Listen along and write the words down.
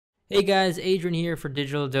Hey guys, Adrian here for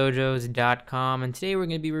DigitalDojos.com, and today we're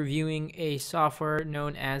going to be reviewing a software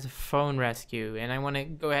known as Phone Rescue. And I want to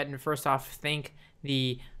go ahead and first off thank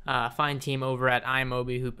the fine team over at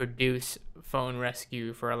iMobie who produce Phone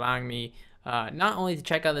Rescue for allowing me not only to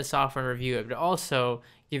check out the software and review it, but also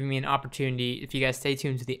giving me an opportunity, if you guys stay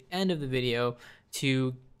tuned to the end of the video,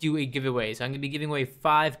 to do a giveaway. So I'm going to be giving away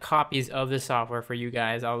 5 copies of the software for you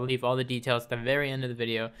guys. I'll leave all the details at the very end of the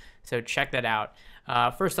video, so check that out.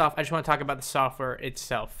 First off, I just want to talk about the software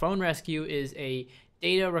itself. Phone Rescue is a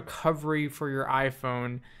data recovery for your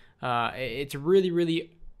iPhone. It's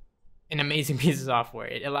really an amazing piece of software.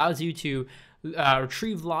 It allows you to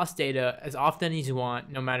retrieve lost data as often as you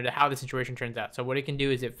want, no matter how the situation turns out. So what it can do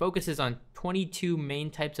is it focuses on 22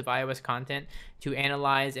 main types of iOS content to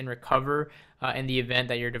analyze and recover in the event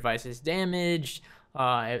that your device is damaged.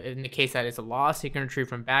 In the case that it's a loss, it can retrieve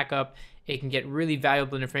from backup. It can get really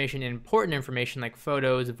valuable information and important information like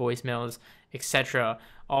photos, voicemails, etc.,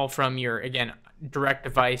 all from your, again, direct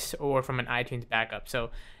device or from an iTunes backup.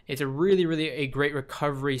 So it's a really a great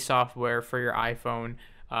recovery software for your iPhone.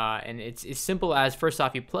 And it's as simple as, first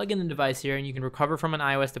off, you plug in the device here and you can recover from an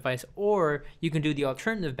iOS device, or you can do the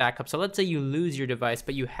alternative backup. So let's say you lose your device,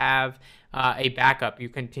 but you have a backup. You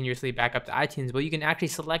continuously back up to iTunes. Well, you can actually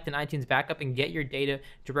select an iTunes backup and get your data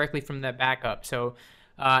directly from that backup. So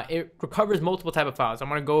it recovers multiple type of files. I'm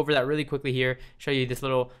going to go over that really quickly here, show you this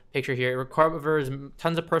little picture here. It recovers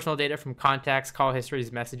tons of personal data from contacts, call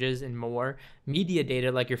histories, messages, and more. Media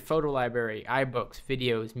data like your photo library, iBooks,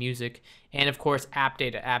 videos, music, and of course app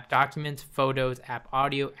data, app documents, photos, app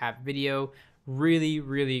audio, app video.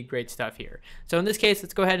 Really great stuff here. So in this case,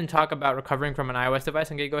 let's go ahead and talk about recovering from an iOS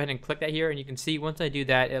device. I'm going to go ahead and click that here, and you can see once I do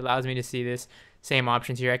that, it allows me to see this same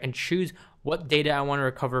options here. I can choose what data I want to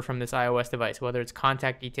recover from this iOS device, whether it's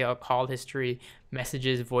contact detail, call history,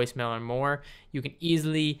 messages, voicemail, or more. You can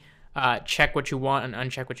easily check what you want and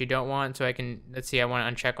uncheck what you don't want. So I can, let's see, I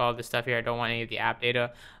want to uncheck all this stuff here. I don't want any of the app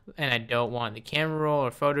data, and I don't want the camera roll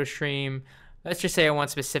or photo stream. Let's just say I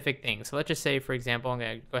want specific things. So let's just say, for example, I'm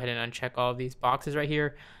going to go ahead and uncheck all of these boxes right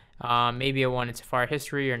here. Maybe I wanted Safari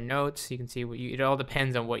history or notes. You can see it all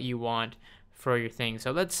depends on what you want for your thing.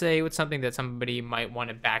 So let's say it's something that somebody might want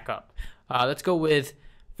to back up. Let's go with,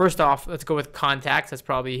 first off, let's go with contacts. That's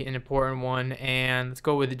probably an important one. And let's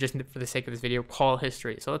go with, just for the sake of this video, call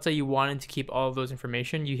history. So let's say you wanted to keep all of those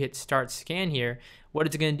information. You hit start scan here. What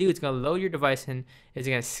it's going to do, it's going to load your device in. It's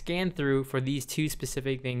going to scan through for these 2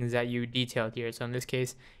 specific things that you detailed here. So in this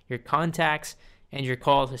case, your contacts and your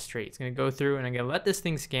call history. It's going to go through, and I'm going to let this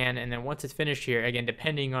thing scan. And then once it's finished here, again,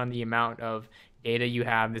 depending on the amount of data you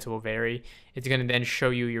have, this will vary. It's going to then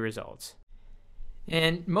show you your results.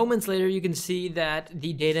 And moments later, you can see that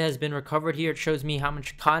the data has been recovered here. It shows me how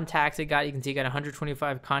much contacts it got. You can see I got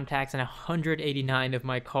 125 contacts and 189 of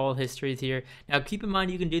my call histories here. Now, keep in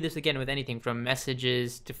mind, you can do this again with anything from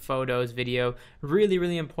messages to photos, video.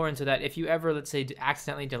 Really important, so that if you ever, let's say,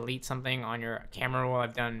 accidentally delete something on your camera roll,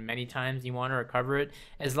 I've done many times, you want to recover it.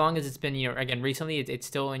 As long as it's been, again, recently, it's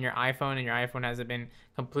still in your iPhone and your iPhone hasn't been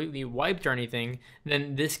completely wiped or anything,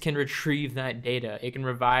 then this can retrieve that data. It can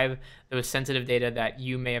revive those sensitive data that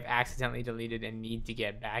you may have accidentally deleted and need to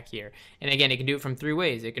get back here. And again, it can do it from 3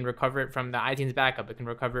 ways. It can recover it from the iTunes backup. It can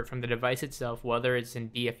recover it from the device itself, whether it's in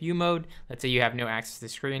DFU mode. Let's say you have no access to the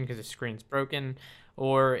screen because the screen's broken,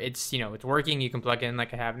 or it's it's working, you can plug in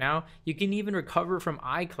like I have now. You can even recover from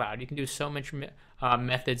iCloud. You can do so much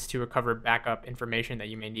methods to recover backup information that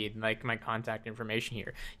you may need, like my contact information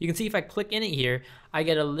here. You can see if I click in it here, I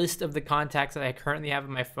get a list of the contacts that I currently have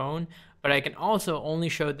on my phone, but I can also only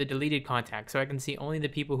show the deleted contacts. So I can see only the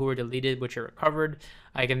people who were deleted, which are recovered.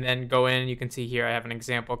 I can then go in, you can see here I have an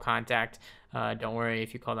example contact. Don't worry,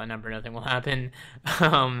 if you call that number, nothing will happen.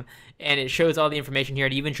 And it shows all the information here.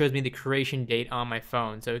 It even shows me the creation date on my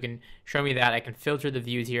phone. So it can show me that. I can filter the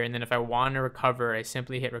views here. And then if I want to recover, I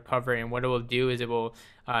simply hit recover. And what it will do is it will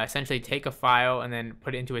essentially take a file and then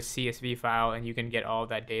put it into a CSV file, and you can get all of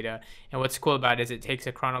that data. And what's cool about it is it takes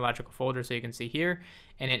a chronological folder, so you can see here,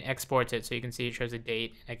 and it exports it. So you can see it shows a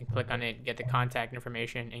date. I can click on it, get the contact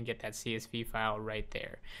information, and get that CSV file right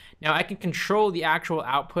there. Now I can control the actual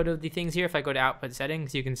output of the things here. If I go to output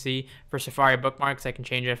settings, you can see for Safari bookmarks, I can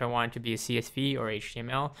change it if I want it to be a CSV or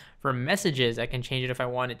HTML. For messages, I can change it if I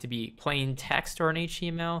want it to be plain text or an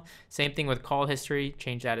HTML. Same thing with call history,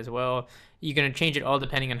 change that as well. You're going to change it all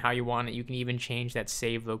depending on how you want it. You can even change that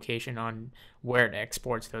save location on where it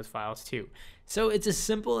exports those files to. So it's as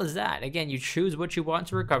simple as that. Again, you choose what you want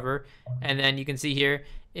to recover, and then you can see here,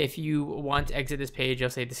 if you want to exit this page, you'll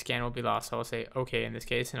say the scan will be lost. So I'll say okay in this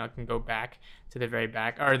case, and I can go back to the very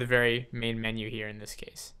back, or the very main menu here in this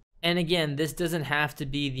case. And again, this doesn't have to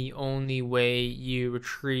be the only way you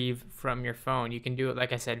retrieve from your phone. You can do it,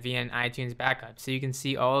 like I said, via an iTunes backup. So you can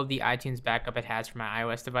see all of the iTunes backup it has for my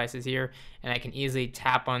iOS devices here, and I can easily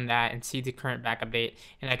tap on that and see the current backup date,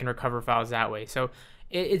 and I can recover files that way. So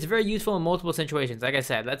it's very useful in multiple situations. Like I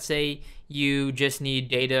said, let's say you just need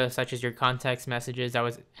data such as your context messages that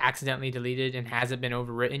was accidentally deleted and hasn't been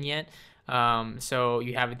overwritten yet. So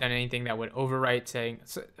you haven't done anything that would overwrite,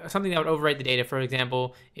 something that would overwrite the data. For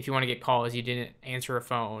example, if you want to get calls, you didn't answer a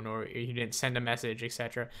phone or you didn't send a message,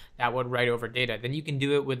 etc., that would write over data. Then you can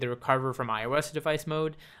do it with the recover from iOS device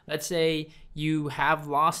mode. Let's say you have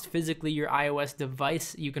lost physically your iOS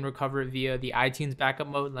device, you can recover it via the iTunes backup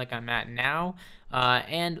mode like I'm at now.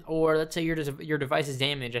 Or let's say your device is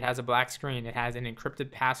damaged, it has a black screen, it has an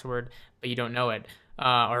encrypted password, but you don't know it.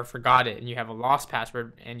 Or forgot it and you have a lost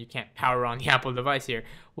password and you can't power on the Apple device here.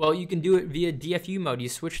 Well, you can do it via DFU mode. You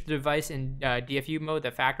switch the device in DFU mode, the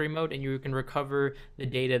factory mode, and you can recover the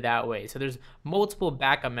data that way. So there's multiple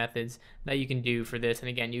backup methods that you can do for this. And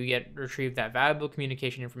again, you retrieve that valuable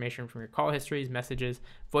communication information from your call histories, messages,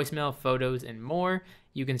 voicemail, photos, and more.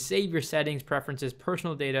 You can save your settings, preferences,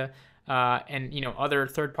 personal data, and other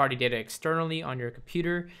third-party data externally on your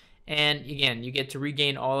computer. And again, you get to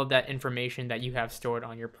regain all of that information that you have stored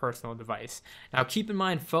on your personal device. Now, keep in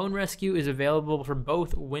mind, Phone Rescue is available for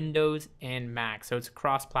both Windows and Mac. So it's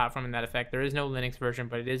cross-platform in that effect. There is no Linux version,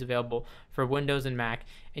 but it is available for Windows and Mac.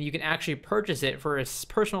 And you can actually purchase it for a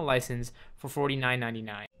personal license for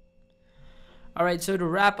 $49.99. All right, so to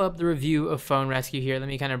wrap up the review of Phone Rescue here, let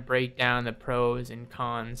me kind of break down the pros and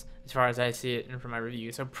cons as far as I see it from my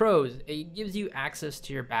review. So pros, it gives you access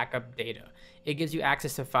to your backup data. It gives you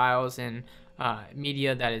access to files and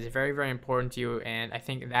media that is very, very important to you, and I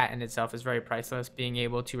think that in itself is very priceless. Being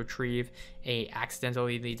able to retrieve a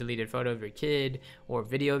accidentally deleted photo of your kid, or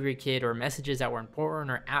video of your kid, or messages that were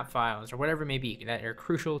important, or app files, or whatever it may be that are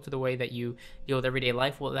crucial to the way that you deal with everyday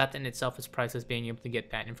life, well, that in itself is priceless, being able to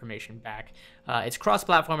get that information back. It's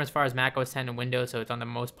cross-platform as far as Mac OS X and Windows, so it's on the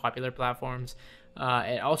most popular platforms.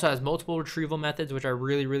 It also has multiple retrieval methods, which I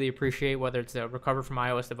really, really appreciate, whether it's a recover from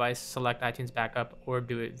iOS device, select iTunes backup, or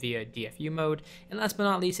do it via DFU mode. And last but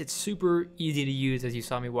not least, it's super easy to use, as you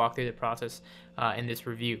saw me walk through the process in this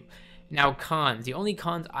review. Now, cons. The only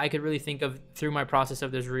cons I could really think of through my process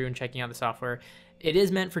of this review and checking out the software, it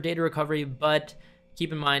is meant for data recovery, but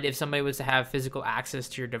keep in mind, if somebody was to have physical access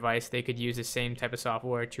to your device, they could use the same type of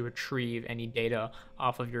software to retrieve any data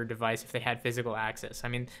off of your device if they had physical access. I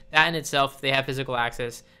mean, that in itself, if they have physical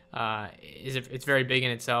access, it's very big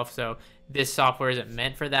in itself. So this software isn't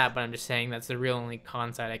meant for that, but I'm just saying that's the real only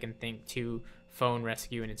con side I can think to Phone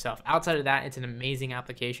Rescue in itself. Outside of that, it's an amazing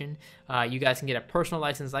application. You guys can get a personal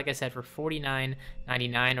license, like I said, for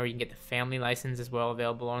 $49.99, or you can get the family license as well,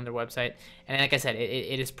 available on their website. And like I said,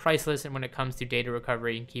 it is priceless when it comes to data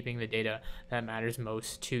recovery and keeping the data that matters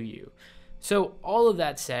most to you. So all of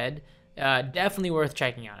that said, definitely worth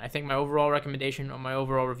checking out. I think my overall recommendation on my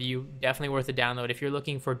overall review, definitely worth a download. If you're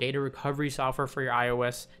looking for data recovery software for your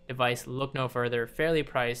iOS device, look no further. Fairly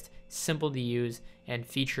priced, simple to use, and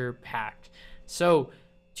feature packed. So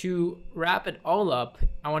to wrap it all up,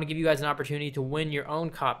 I want to give you guys an opportunity to win your own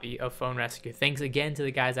copy of Phone Rescue. Thanks again to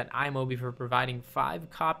the guys at iMobie for providing 5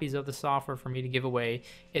 copies of the software for me to give away.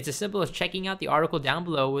 It's as simple as checking out the article down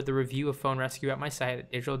below with a review of Phone Rescue at my site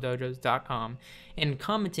at DigitalDojos.com and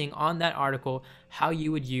commenting on that article how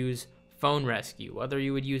you would use Phone Rescue, whether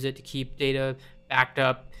you would use it to keep data backed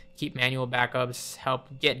up, keep manual backups, help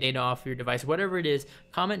get data off your device, whatever it is.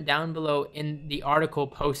 Comment down below in the article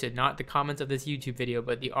posted, not the comments of this YouTube video,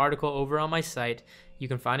 but the article over on my site. You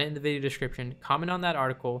can find it in the video description. Comment on that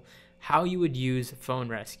article how you would use Phone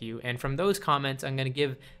Rescue, and from those comments, I'm going to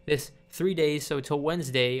give this 3 days, so till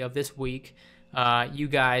Wednesday of this week, you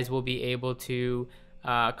guys will be able to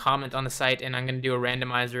comment on the site, and I'm going to do a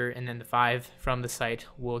randomizer, and then the 5 from the site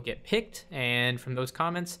will get picked, and from those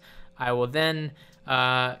comments, I will then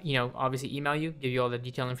obviously email you, give you all the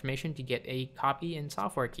detailed information to get a copy and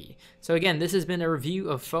software key. So again, this has been a review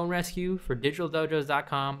of Phone Rescue for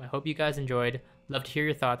DigitalDojos.com. I hope you guys enjoyed. Love to hear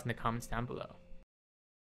your thoughts in the comments down below.